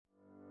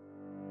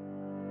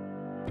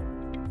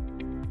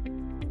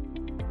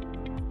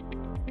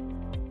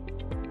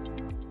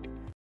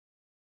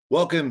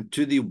Welcome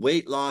to the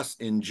Weight Loss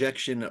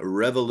Injection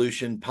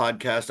Revolution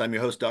podcast. I'm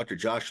your host, Dr.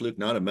 Josh Luke,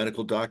 not a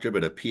medical doctor,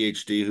 but a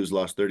PhD who's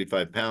lost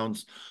 35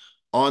 pounds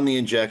on the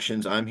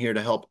injections. I'm here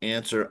to help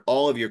answer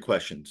all of your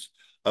questions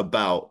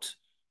about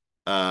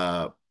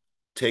uh,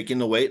 taking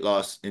the weight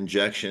loss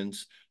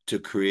injections to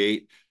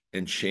create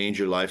and change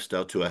your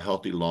lifestyle to a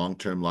healthy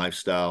long-term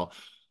lifestyle.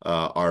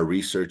 Our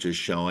research is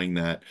showing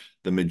that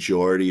the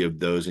majority of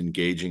those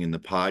engaging in the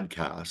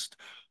podcast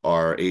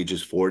are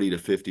ages 40 to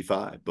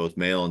 55, both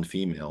male and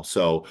female.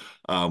 So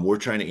we're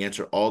trying to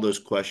answer all those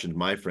questions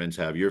my friends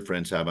have, your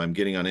friends have. I'm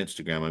getting on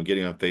Instagram, I'm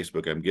getting on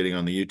Facebook, I'm getting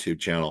on the YouTube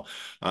channel,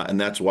 and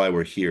that's why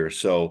we're here.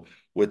 So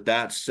with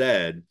that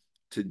said,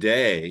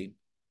 today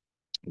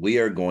we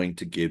are going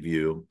to give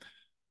you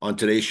on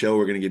today's show,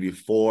 we're going to give you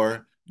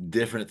 4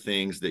 different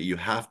things that you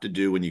have to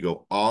do when you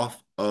go off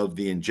of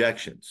the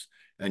injections.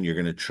 And you're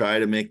going to try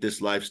to make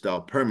this lifestyle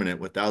permanent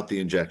without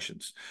the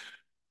injections.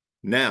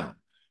 Now,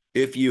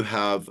 if you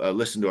have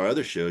listened to our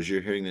other shows, you're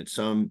hearing that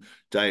some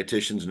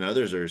dietitians and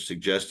others are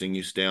suggesting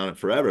you stay on it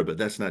forever, but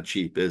that's not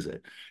cheap, is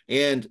it?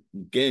 And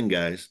again,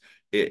 guys,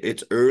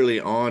 it's early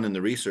on in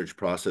the research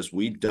process.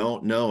 We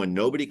don't know, and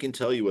nobody can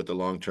tell you what the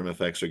long-term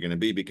effects are going to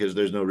be because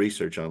there's no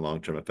research on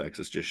long-term effects.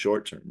 It's just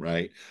short-term,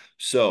 right?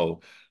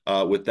 So,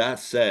 with that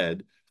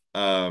said,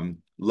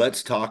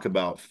 let's talk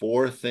about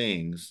 4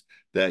 things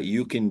that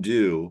you can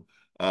do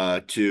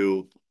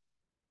to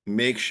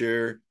make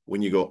sure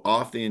when you go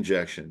off the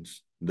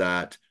injections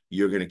that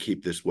you're going to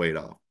keep this weight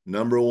off.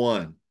 Number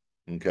 1,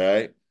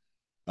 okay,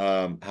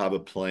 have a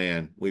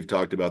plan. We've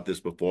talked about this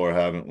before,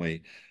 haven't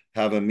we?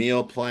 Have a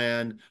meal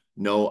plan,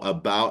 know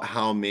about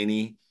how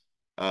many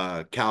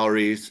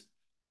calories,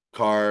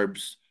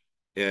 carbs,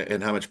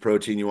 and how much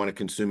protein you want to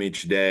consume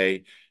each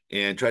day,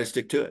 and try to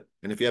stick to it.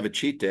 And if you have a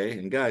cheat day,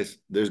 and guys,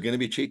 there's going to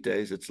be cheat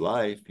days. It's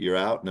life. You're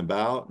out and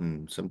about,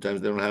 and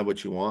sometimes they don't have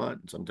what you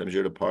want. Sometimes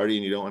you're at a party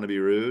and you don't want to be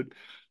rude.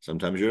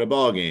 Sometimes you're at a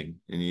ball game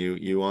and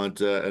you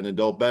want an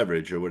adult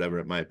beverage or whatever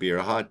it might be, or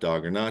a hot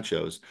dog or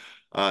nachos.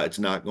 It's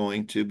not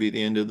going to be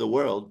the end of the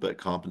world, but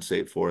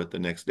compensate for it the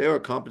next day or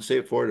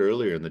compensate for it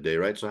earlier in the day,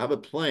 right? So have a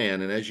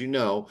plan. And as you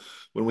know,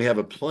 when we have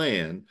a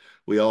plan,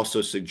 we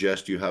also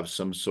suggest you have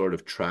some sort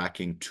of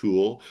tracking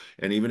tool.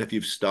 And even if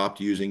you've stopped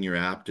using your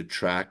app to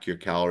track your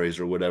calories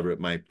or whatever it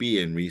might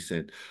be in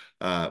recent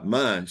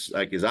months,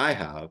 like as I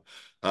have,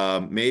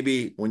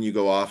 maybe when you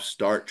go off,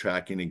 start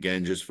tracking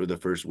again just for the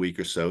first week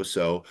or so,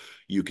 so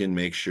you can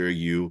make sure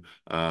you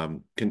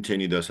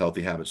continue those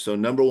healthy habits. So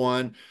number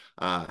 1,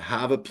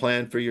 have a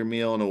plan for your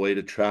meal and a way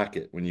to track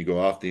it when you go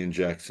off the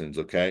injections,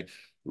 okay?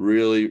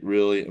 Really,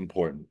 really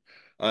important.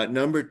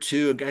 Number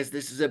 2, guys,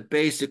 this is a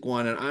basic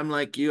one, and I'm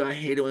like you. I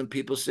hate it when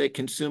people say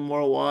consume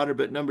more water,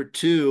 but number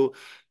 2,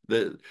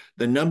 the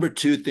number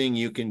 2 thing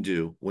you can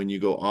do when you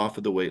go off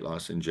of the weight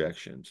loss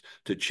injections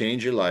to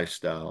change your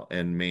lifestyle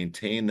and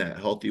maintain that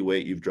healthy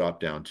weight you've dropped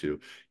down to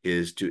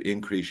is to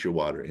increase your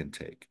water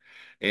intake.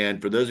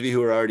 And for those of you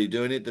who are already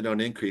doing it, then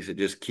don't increase it,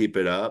 just keep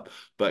it up.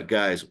 But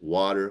guys,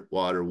 water,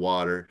 water,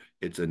 water.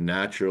 It's a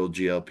natural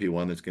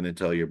GLP-1 that's going to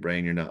tell your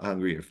brain you're not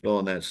hungry, you're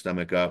filling that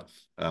stomach up.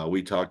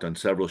 We talked on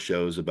several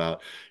shows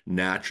about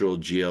natural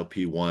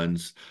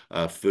GLP-1s,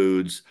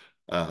 foods,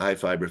 high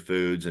fiber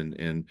foods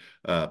and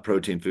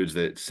protein foods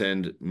that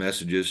send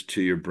messages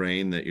to your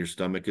brain that your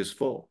stomach is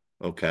full.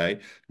 Okay.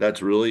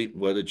 That's really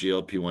what a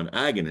GLP-1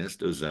 agonist,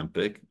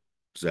 Ozempic,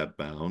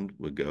 Zepbound,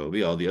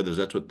 Wegovy, all the others,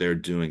 that's what they're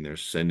doing. They're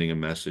sending a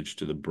message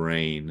to the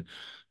brain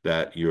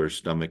that your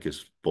stomach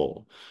is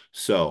full.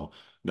 So,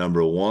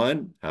 number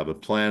 1, have a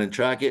plan and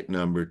track it.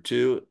 Number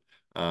 2,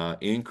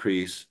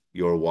 increase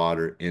your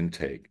water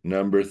intake. The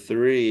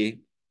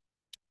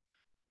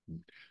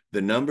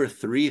number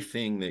 3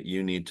 thing that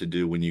you need to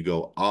do when you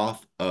go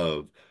off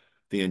of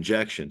the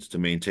injections to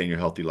maintain your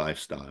healthy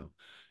lifestyle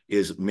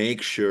is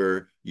make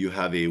sure you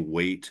have a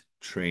weight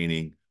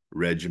training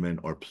regimen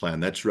or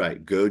plan. That's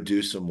right. Go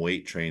do some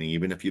weight training.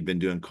 Even if you've been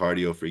doing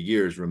cardio for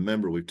years,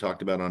 remember, we've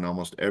talked about on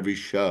almost every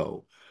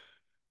show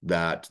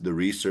that the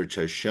research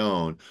has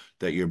shown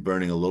that you're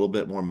burning a little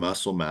bit more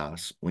muscle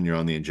mass when you're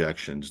on the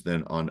injections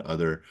than on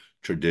other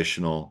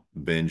traditional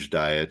binge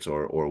diets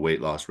or weight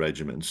loss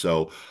regimens.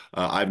 So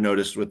I've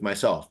noticed with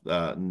myself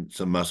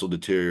some muscle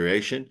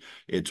deterioration.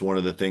 It's one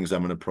of the things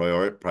I'm going to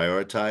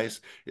prioritize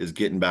is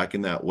getting back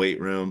in that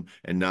weight room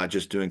and not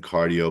just doing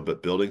cardio,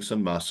 but building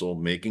some muscle,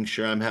 making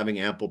sure I'm having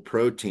ample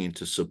protein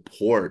to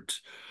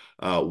support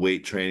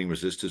weight training,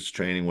 resistance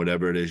training,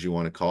 whatever it is you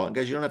want to call it. And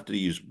guys, you don't have to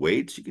use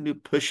weights. You can do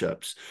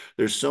push-ups.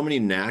 There's so many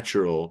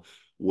natural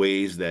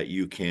ways that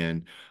you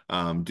can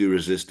do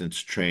resistance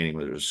training,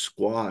 whether it's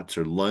squats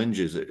or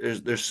lunges.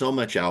 There's so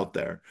much out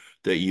there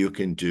that you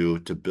can do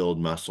to build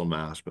muscle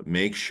mass, but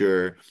make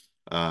sure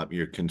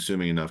you're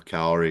consuming enough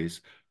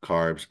calories,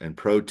 carbs, and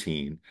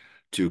protein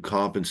to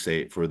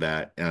compensate for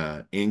that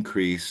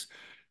increase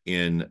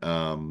in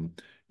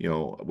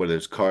whether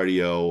it's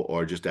cardio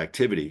or just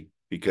activity,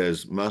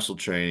 because muscle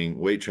training,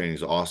 weight training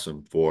is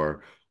awesome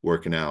for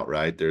working out,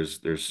 right?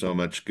 There's so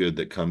much good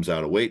that comes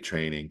out of weight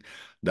training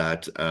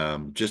that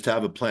just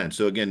have a plan.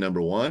 So again,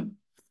 number 1,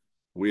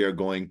 we are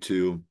going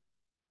to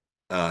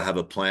have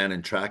a plan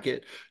and track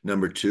it.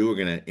 Number two, we're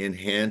going to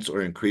enhance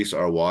or increase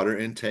our water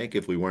intake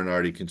if we weren't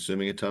already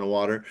consuming a ton of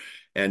water.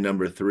 And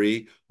number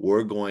three,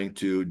 we're going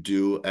to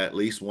do at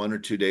least 1 or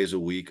 2 days a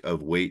week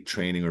of weight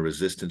training or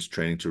resistance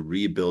training to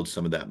rebuild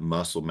some of that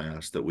muscle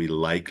mass that we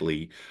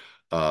likely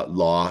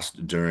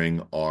lost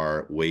during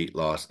our weight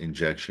loss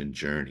injection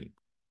journey.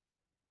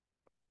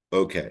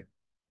 Okay,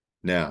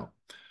 now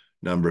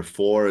number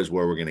four is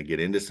where we're going to get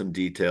into some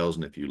details.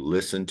 And if you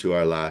listen to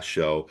our last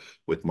show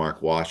with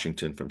Mark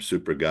Washington from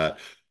Super Gut,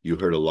 you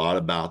heard a lot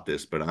about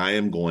this, but I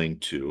am going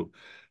to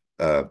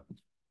uh,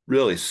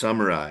 really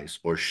summarize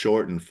or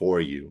shorten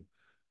for you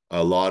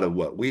a lot of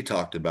what we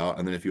talked about.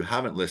 And then if you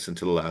haven't listened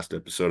to the last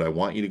episode, I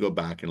want you to go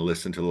back and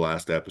listen to the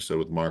last episode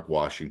with Mark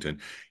Washington.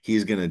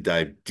 He's going to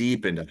dive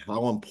deep into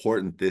how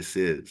important this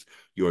is,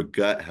 your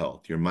gut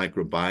health, your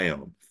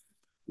microbiome,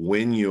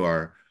 when you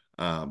are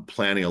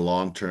planning a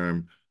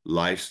long-term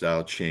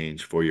lifestyle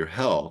change for your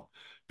health,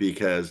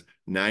 because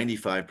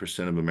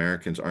 95% of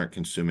Americans aren't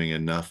consuming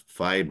enough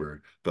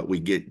fiber, but we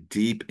get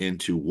deep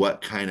into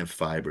what kind of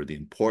fiber, the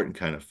important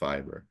kind of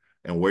fiber,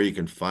 and where you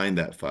can find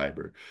that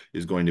fiber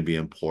is going to be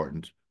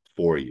important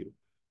for you.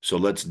 So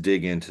let's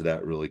dig into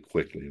that really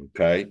quickly,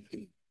 okay?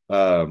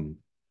 Um,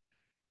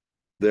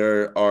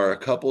 there are a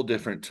couple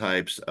different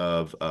types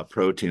of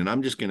protein, and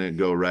I'm just going to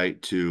go right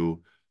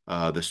to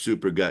the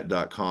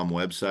supergut.com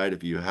website.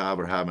 If you have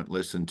or haven't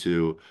listened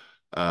to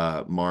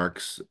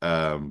Mark's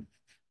uh,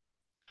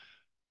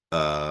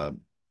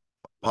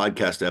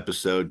 podcast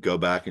episode, go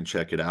back and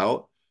check it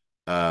out.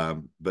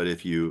 But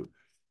if you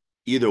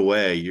either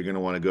way, you're going to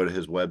want to go to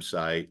his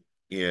website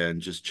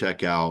and just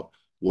check out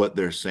what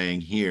they're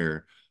saying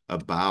here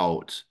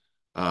about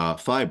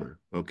fiber.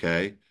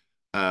 Okay.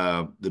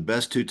 The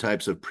best two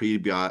types of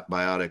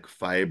prebiotic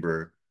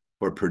fiber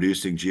for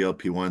producing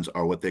GLP-1s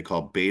are what they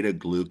call beta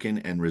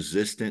glucan and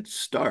resistant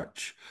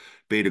starch.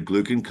 Beta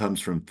glucan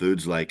comes from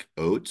foods like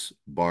oats,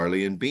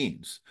 barley, and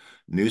beans.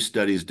 New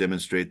studies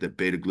demonstrate that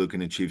beta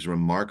glucan achieves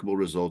remarkable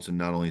results in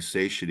not only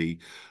satiety,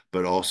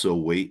 but also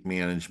weight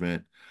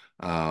management,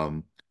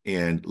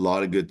 and a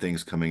lot of good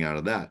things coming out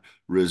of that.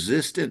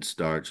 Resistant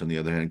starch, on the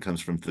other hand,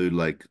 comes from food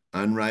like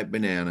unripe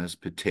bananas,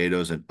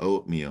 potatoes, and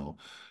oatmeal.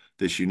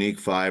 This unique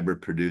fiber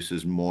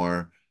produces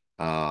more,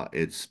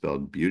 it's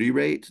spelled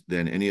butyrate,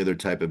 than any other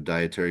type of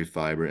dietary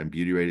fiber. And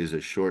butyrate is a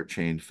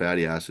short-chain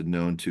fatty acid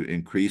known to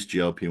increase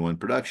GLP-1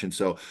 production.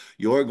 So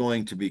you're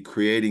going to be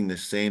creating the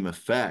same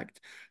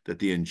effect that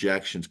the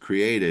injections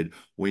created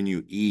when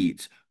you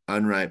eat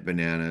unripe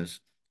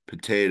bananas,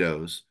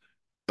 potatoes,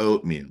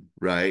 oatmeal,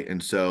 right?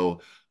 And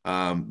so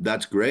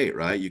that's great,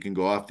 right? You can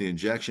go off the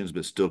injections,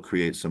 but still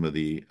create some of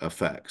the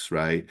effects,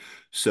 right?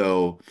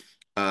 So,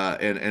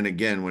 and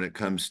again, when it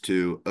comes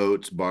to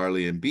oats,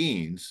 barley, and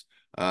beans,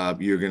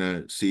 you're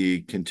going to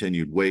see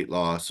continued weight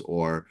loss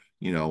or,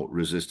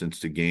 resistance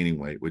to gaining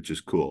weight, which is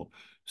cool.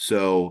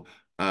 So,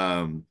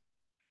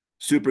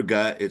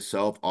 Supergut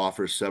itself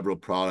offers several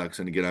products.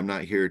 And again, I'm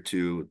not here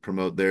to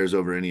promote theirs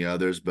over any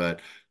others,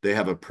 but they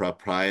have a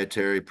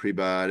proprietary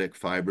prebiotic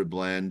fiber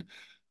blend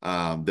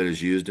that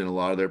is used in a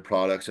lot of their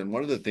products. And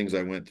one of the things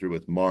I went through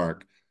with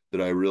Mark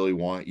that I really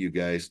want you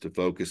guys to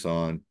focus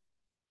on,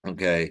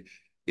 okay,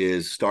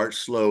 is start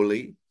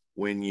slowly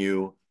when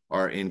you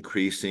are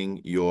increasing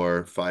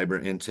your fiber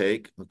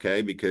intake,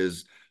 okay?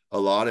 Because a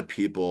lot of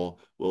people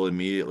will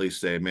immediately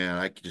say, man,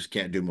 I just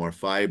can't do more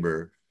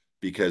fiber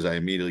because I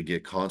immediately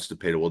get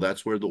constipated. Well,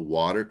 that's where the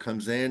water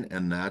comes in,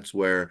 and that's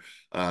where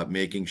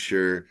making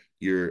sure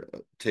you're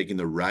taking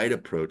the right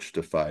approach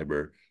to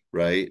fiber,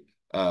 right?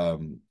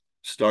 Um,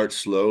 Start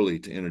slowly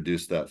to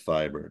introduce that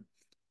fiber,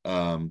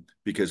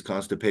 because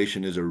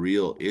constipation is a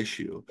real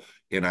issue.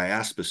 And I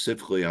asked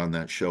specifically on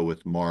that show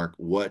with Mark,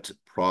 what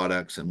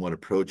products and what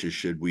approaches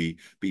should we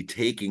be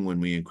taking when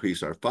we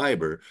increase our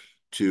fiber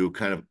to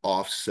kind of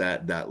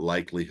offset that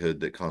likelihood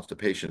that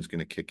constipation is going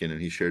to kick in.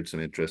 And he shared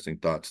some interesting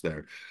thoughts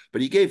there.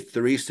 But he gave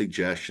 3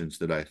 suggestions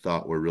that I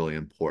thought were really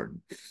important.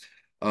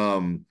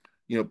 Um,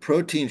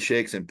 Protein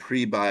shakes and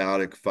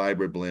prebiotic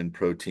fiber blend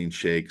protein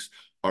shakes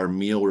are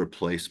meal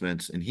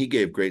replacements. And he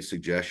gave great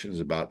suggestions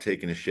about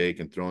taking a shake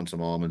and throwing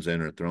some almonds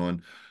in, or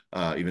throwing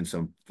even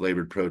some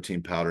flavored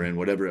protein powder in,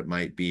 whatever it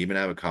might be, even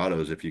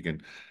avocados, if you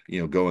can,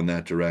 go in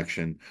that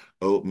direction,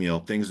 oatmeal,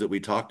 things that we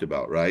talked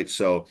about, right?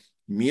 So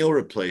meal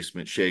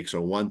replacement shakes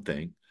are one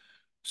thing.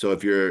 So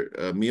if you're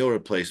a meal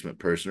replacement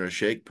person or a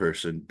shake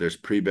person, there's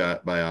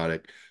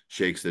prebiotic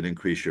shakes that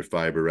increase your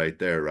fiber right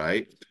there,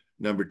 right?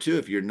 Number two,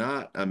 if you're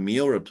not a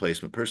meal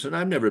replacement person,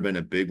 I've never been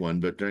a big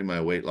one, but during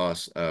my weight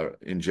loss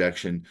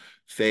injection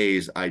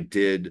phase, I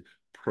did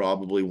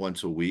probably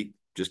once a week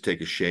just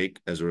take a shake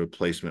as a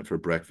replacement for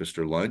breakfast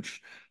or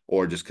lunch,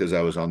 or just because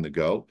I was on the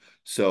go.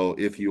 So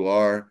if you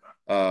are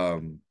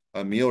a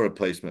meal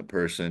replacement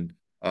person,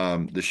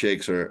 the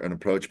shakes are an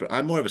approach, but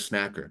I'm more of a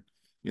snacker.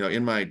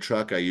 In my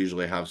truck, I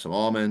usually have some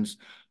almonds.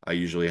 I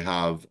usually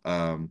have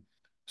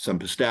some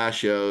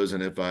pistachios.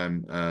 And if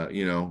I'm,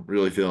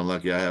 really feeling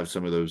lucky, I have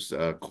some of those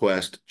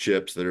Quest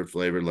chips that are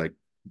flavored like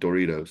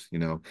Doritos,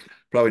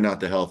 probably not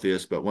the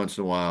healthiest, but once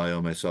in a while I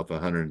owe myself a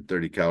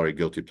 130 calorie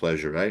guilty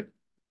pleasure, right?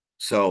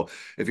 So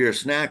if you're a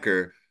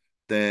snacker,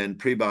 then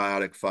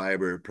prebiotic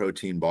fiber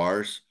protein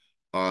bars,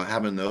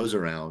 having those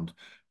around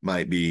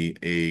might be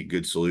a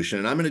good solution.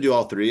 And I'm going to do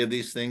all three of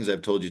these things.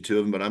 I've told you two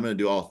of them, but I'm going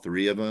to do all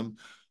three of them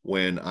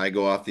when I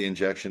go off the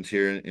injections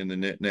here in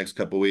the next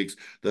couple of weeks.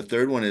 The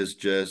third one is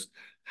just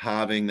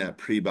having that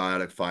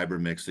prebiotic fiber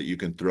mix that you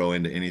can throw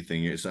into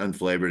anything. It's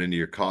unflavored, into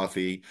your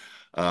coffee,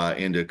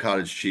 into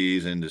cottage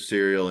cheese, into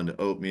cereal, into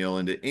oatmeal,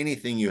 into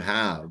anything you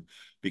have,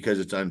 because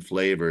it's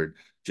unflavored,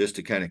 just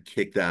to kind of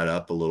kick that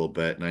up a little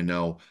bit. And I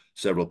know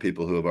several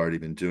people who have already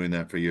been doing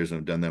that for years and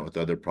have done that with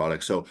other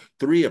products. So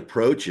 3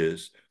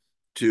 approaches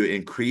to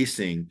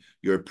increasing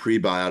your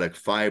prebiotic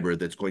fiber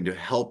that's going to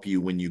help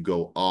you when you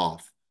go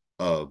off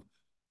of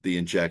the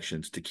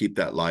injections, to keep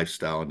that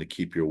lifestyle and to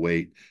keep your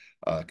weight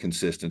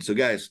consistent. So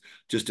guys,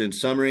 just in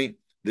summary,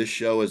 this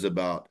show is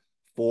about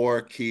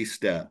 4 key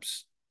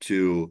steps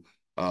to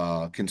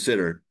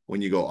consider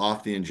when you go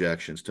off the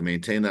injections to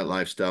maintain that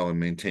lifestyle and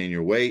maintain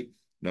your weight.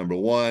 Number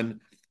 1,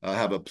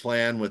 have a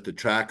plan with the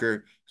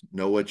tracker,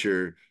 know what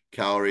your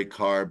calorie,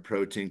 carb,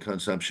 protein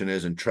consumption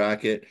is, and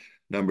track it.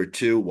 Number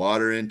 2,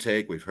 water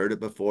intake. We've heard it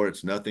before.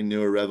 It's nothing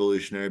new or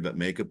revolutionary, but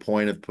make a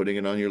point of putting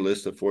it on your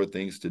list of 4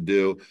 things to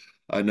do.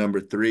 Number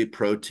 3,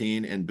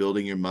 protein and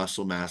building your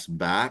muscle mass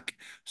back.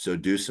 So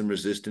do some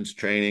resistance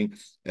training.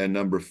 And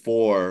number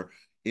 4,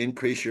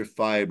 increase your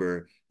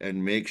fiber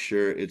and make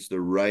sure it's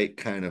the right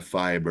kind of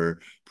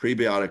fiber,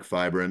 prebiotic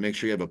fiber, and make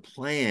sure you have a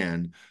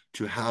plan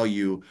to how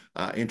you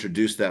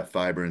introduce that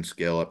fiber and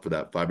scale up for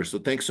that fiber. So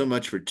thanks so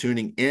much for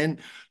tuning in.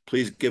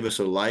 Please give us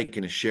a like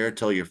and a share.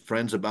 Tell your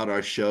friends about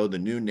our show. The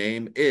new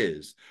name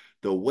is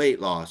the Weight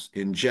Loss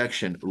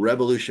Injection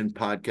Revolution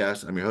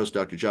Podcast. I'm your host,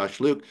 Dr. Josh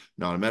Luke,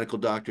 not a medical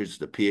doctor,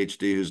 just a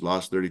PhD who's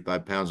lost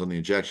 35 pounds on the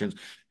injections,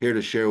 here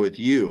to share with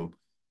you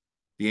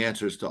the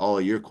answers to all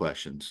of your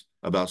questions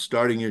about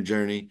starting your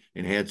journey,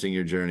 enhancing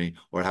your journey,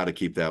 or how to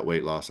keep that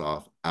weight loss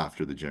off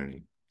after the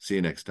journey. See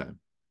you next time.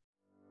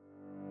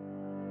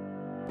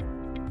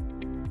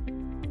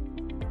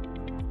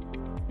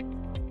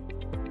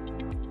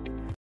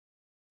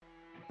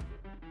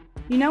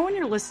 You know when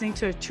you're listening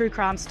to a true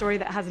crime story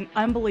that has an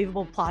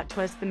unbelievable plot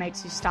twist that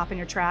makes you stop in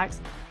your tracks?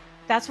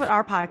 That's what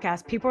our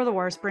podcast, People Are the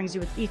Worst, brings you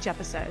with each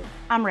episode.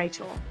 I'm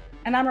Rachel.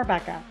 And I'm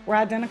Rebecca. We're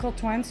identical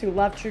twins who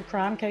love true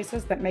crime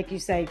cases that make you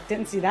say,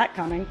 didn't see that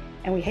coming,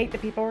 and we hate the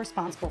people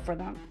responsible for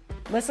them.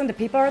 Listen to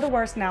People Are the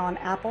Worst now on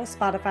Apple,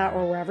 Spotify,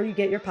 or wherever you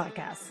get your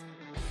podcasts.